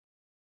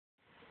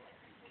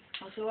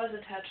The psoas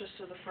attaches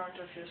to the front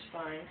of your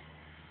spine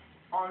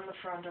on the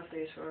front of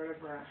these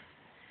vertebrae.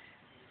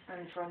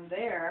 And from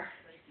there,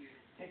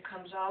 it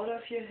comes out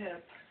of your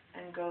hip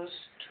and goes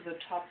to the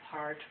top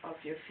part of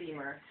your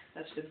femur.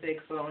 That's the big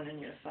bone in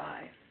your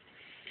thigh.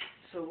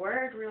 So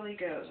where it really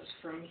goes is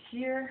from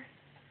here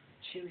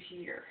to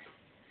here,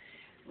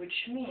 which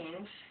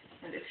means,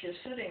 and if you're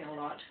sitting a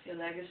lot, your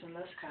leg is in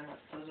this kind of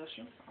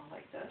position, or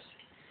like this,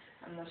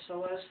 and the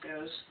psoas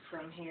goes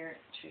from here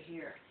to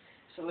here.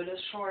 So it is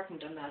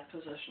shortened in that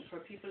position. For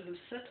people who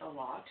sit a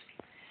lot,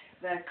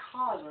 that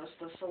causes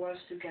the psoas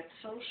to get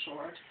so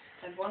short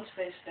that once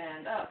they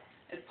stand up,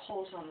 it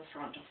pulls on the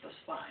front of the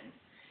spine.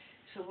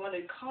 So what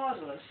it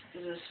causes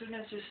is as soon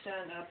as you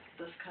stand up,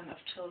 this kind of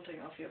tilting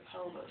of your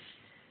pelvis.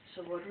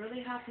 So what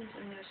really happens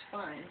in your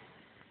spine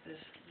is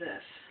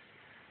this.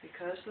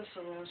 Because the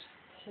psoas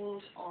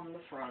pulls on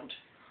the front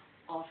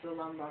of the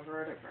lumbar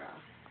vertebra,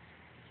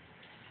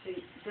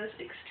 this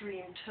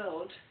extreme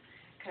tilt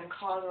can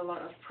cause a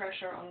lot of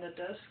pressure on the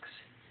discs,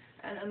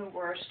 and in the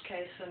worst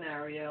case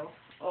scenario,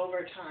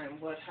 over time,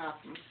 what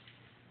happens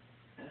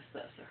is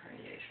this, a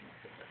herniation of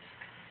the disc.